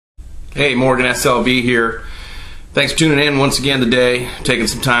Hey, Morgan SLV here. Thanks for tuning in once again today, taking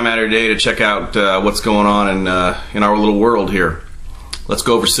some time out of your day to check out what's going on in our little world here. Let's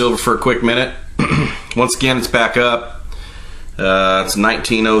go over silver for a quick minute. Once again, it's back up. It's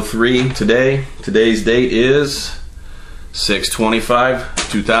 1903 today. Today's date is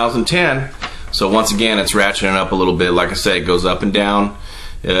 6/25/2010. So once again, it's ratcheting up a little bit. Like I say, it goes up and down.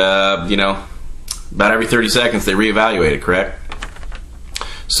 You know, about every 30 seconds they reevaluate it, correct?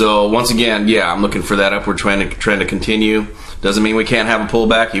 So once again, yeah, I'm looking for that upward trend to continue. Doesn't mean we can't have a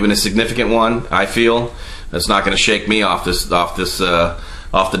pullback, even a significant one. I feel that's not going to shake me off the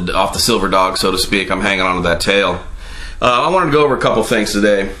silver dog, so to speak. I'm hanging on to that tail. I wanted to go over a couple things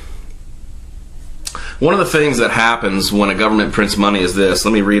today. One of the things that happens when a government prints money is this.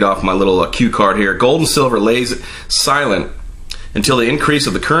 Let me read off my little cue card here. Gold and silver lays silent until the increase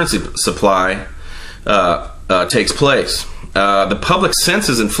of the currency supply takes place. The public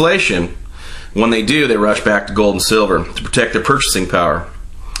senses inflation. When they do, they rush back to gold and silver to protect their purchasing power.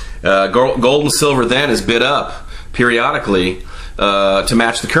 Gold and silver then is bid up periodically to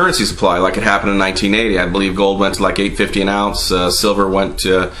match the currency supply, like it happened in 1980. I believe gold went to like $8.50 an ounce. Silver went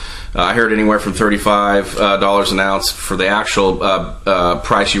to, I heard, anywhere from $35 an ounce for the actual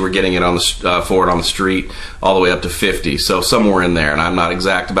price you were getting it on the for it on the street, all the way up to $50. So somewhere in there, and I'm not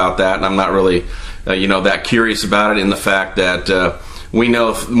exact about that, and I'm not really that curious about it, in the fact that we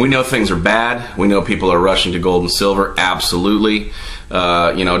know things are bad. We know people are rushing to gold and silver. Absolutely.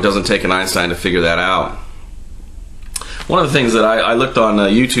 It doesn't take an Einstein to figure that out. One of the things that I looked on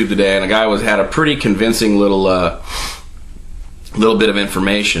YouTube today, and a guy had a pretty convincing little bit of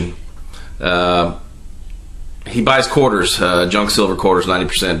information. He buys quarters, junk silver quarters,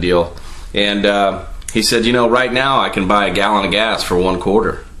 90% deal, and he said, right now I can buy a gallon of gas for 1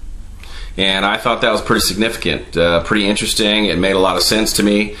 quarter. And I thought that was pretty significant, pretty interesting. It made a lot of sense to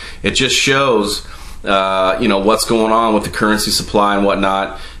me. It just shows, what's going on with the currency supply and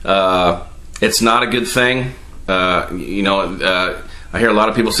whatnot. It's not a good thing. I hear a lot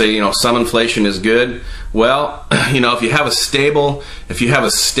of people say, some inflation is good. Well, if you have a stable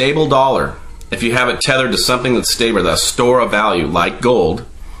dollar, if you have it tethered to something that's stable, that store of value like gold,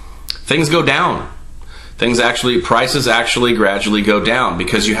 things go down. Prices actually gradually go down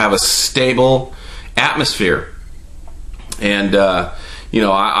because you have a stable atmosphere. And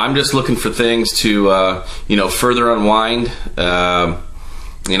I'm just looking for things to further unwind. I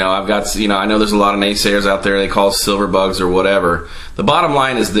know there's a lot of naysayers out there. They call us silver bugs or whatever. The bottom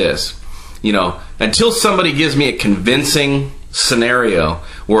line is this: until somebody gives me a convincing scenario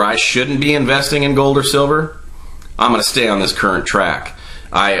where I shouldn't be investing in gold or silver, I'm going to stay on this current track.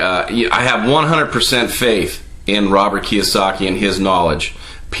 I have 100% faith in Robert Kiyosaki and his knowledge,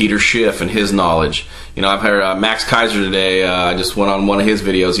 Peter Schiff and his knowledge. I've heard Max Kaiser today. I just went on one of his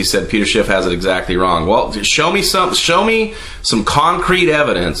videos. He said Peter Schiff has it exactly wrong. Well, show me some concrete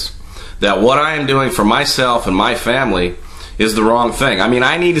evidence that what I am doing for myself and my family is the wrong thing. I mean,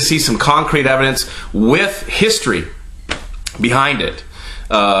 I need to see some concrete evidence with history behind it.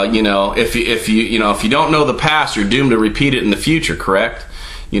 If you don't know the past, you're doomed to repeat it in the future. Correct?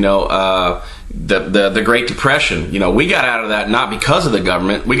 The Great Depression, we got out of that not because of the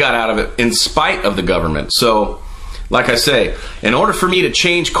government. We got out of it in spite of the government. So, like I say, in order for me to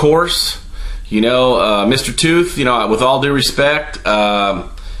change course, Mr. Tooth, with all due respect, I've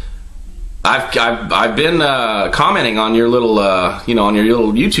been commenting on your little, on your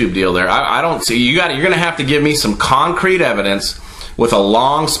little YouTube deal there. I don't see you're going to have to give me some concrete evidence with a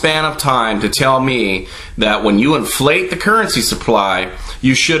long span of time to tell me that when you inflate the currency supply,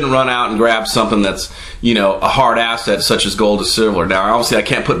 you shouldn't run out and grab something that's, a hard asset such as gold or silver. Now, obviously, I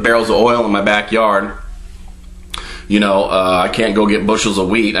can't put barrels of oil in my backyard. I can't go get bushels of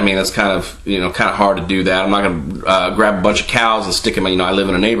wheat. I mean, that's kind of hard to do that. I'm not going to grab a bunch of cows and stick them. I live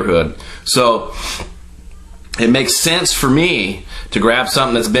in a neighborhood, so it makes sense for me to grab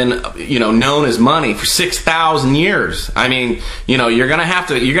something that's been, known as money for 6,000 years. I mean, you're gonna have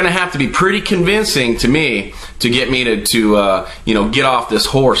to be pretty convincing to me to get me to get off this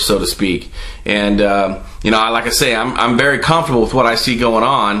horse, so to speak. And like I say, I'm very comfortable with what I see going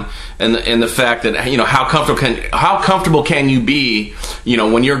on, and the fact that how comfortable can you be,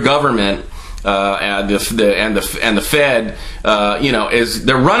 when your government and the Fed,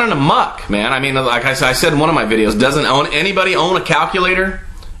 they're running amok, man. I mean, like I said in one of my videos, doesn't anybody own a calculator?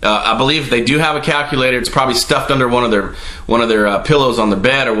 I believe they do have a calculator. It's probably stuffed under one of their pillows on the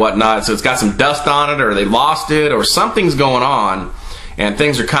bed or whatnot. So it's got some dust on it, or they lost it, or something's going on, and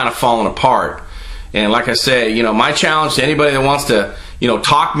things are kind of falling apart. And like I say, my challenge to anybody that wants to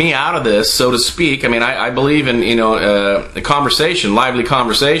talk me out of this, so to speak. I mean, I believe in a conversation, lively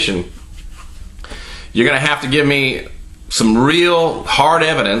conversation. you're going to have to give me some real hard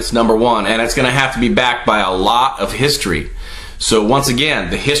evidence, number one, and it's going to have to be backed by a lot of history. So once again,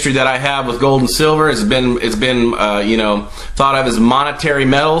 the history that I have with gold and silver has been thought of as monetary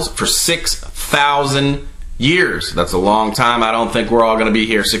metals for 6,000 years. That's a long time. I don't think we're all going to be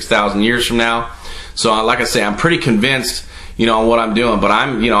here 6,000 years from now. So like I say, I'm pretty convinced, on what I'm doing. But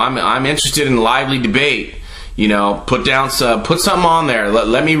I'm interested in lively debate. Put something on there.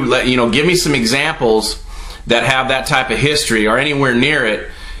 Give me some examples that have that type of history or anywhere near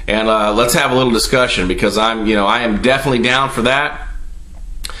it. And let's have a little discussion, because I am definitely down for that.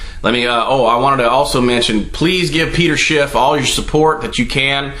 I wanted to also mention, please give Peter Schiff all your support that you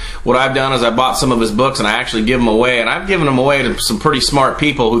can. What I've done is I bought some of his books and I actually give them away, and I've given them away to some pretty smart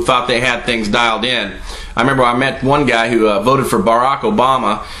people who thought they had things dialed in. I remember I met one guy who voted for Barack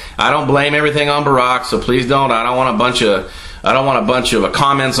Obama. I don't blame everything on Barack, so please don't. I don't want a bunch of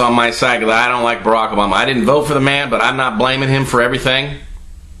comments on my site that I don't like Barack Obama. I didn't vote for the man, but I'm not blaming him for everything.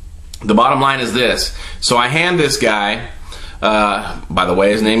 The bottom line is this. So I hand this guy, by the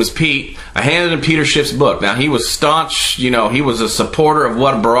way, his name is Pete. I handed him Peter Schiff's book. Now, he was staunch, he was a supporter of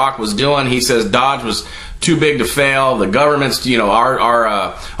what Barack was doing. He says Dodge was too big to fail. The government's,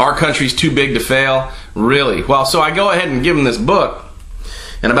 our country's too big to fail. Really? Well, so I go ahead and give him this book.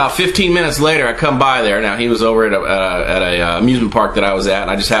 And about 15 minutes later, I come by there. Now, he was over at a amusement park that I was at,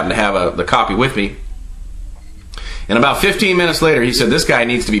 and I just happened to have the copy with me. And about 15 minutes later, he said, this guy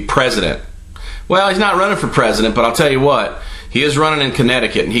needs to be president. Well, he's not running for president, but I'll tell you what, he is running in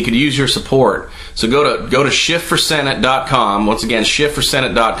Connecticut, and he could use your support. So go to shiftforsenate.com. Once again,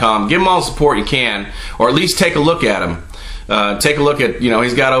 shiftforsenate.com. Give him all the support you can, or at least take a look at him. Take a look at,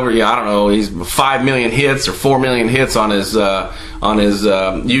 he's got over, he's 5 million hits or 4 million hits on his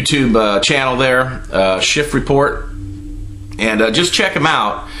YouTube channel there, Shift Report. And just check him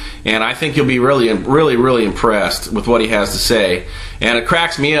out. And I think you'll be really, really, really impressed with what he has to say. And it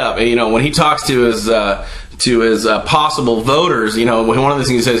cracks me up, when he talks to his possible voters. One of the things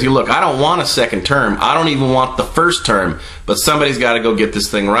he says, look, I don't want a second term. I don't even want the first term. But somebody's got to go get this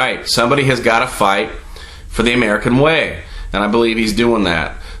thing right. Somebody has got to fight for the American way. And I believe he's doing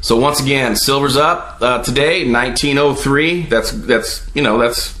that. So once again, silver's up today, 1903. That's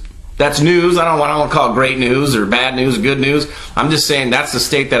news. I don't want to call it great news or bad news or good news. I'm just saying that's the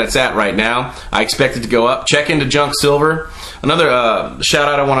state that it's at right now. I expect it to go up. Check into Junk Silver. Another shout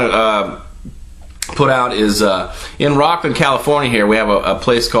out I want to put out is in Rockland, California. Here we have a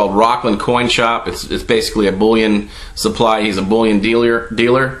place called Rockland Coin Shop. It's basically a bullion supply. He's a bullion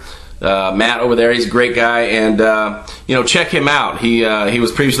dealer. Matt over there, he's a great guy, and check him out. He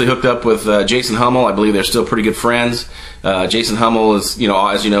was previously hooked up with Jason Hummel. I believe they're still pretty good friends. Jason Hummel is,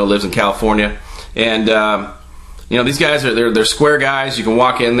 as you know, lives in California, and these guys they're square guys. You can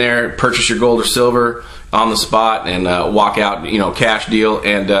walk in there, purchase your gold or silver on the spot, and walk out, cash deal,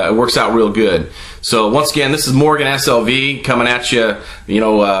 and it works out real good. So once again, this is Morgan SLV coming at you,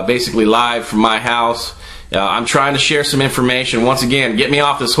 basically live from my house. I'm trying to share some information. Once again, get me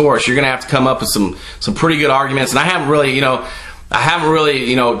off this horse. You're going to have to come up with some pretty good arguments. And I haven't really,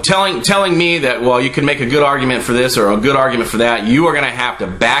 telling me that, well, you can make a good argument for this or a good argument for that. You are going to have to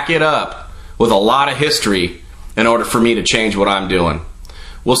back it up with a lot of history in order for me to change what I'm doing.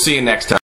 We'll see you next time.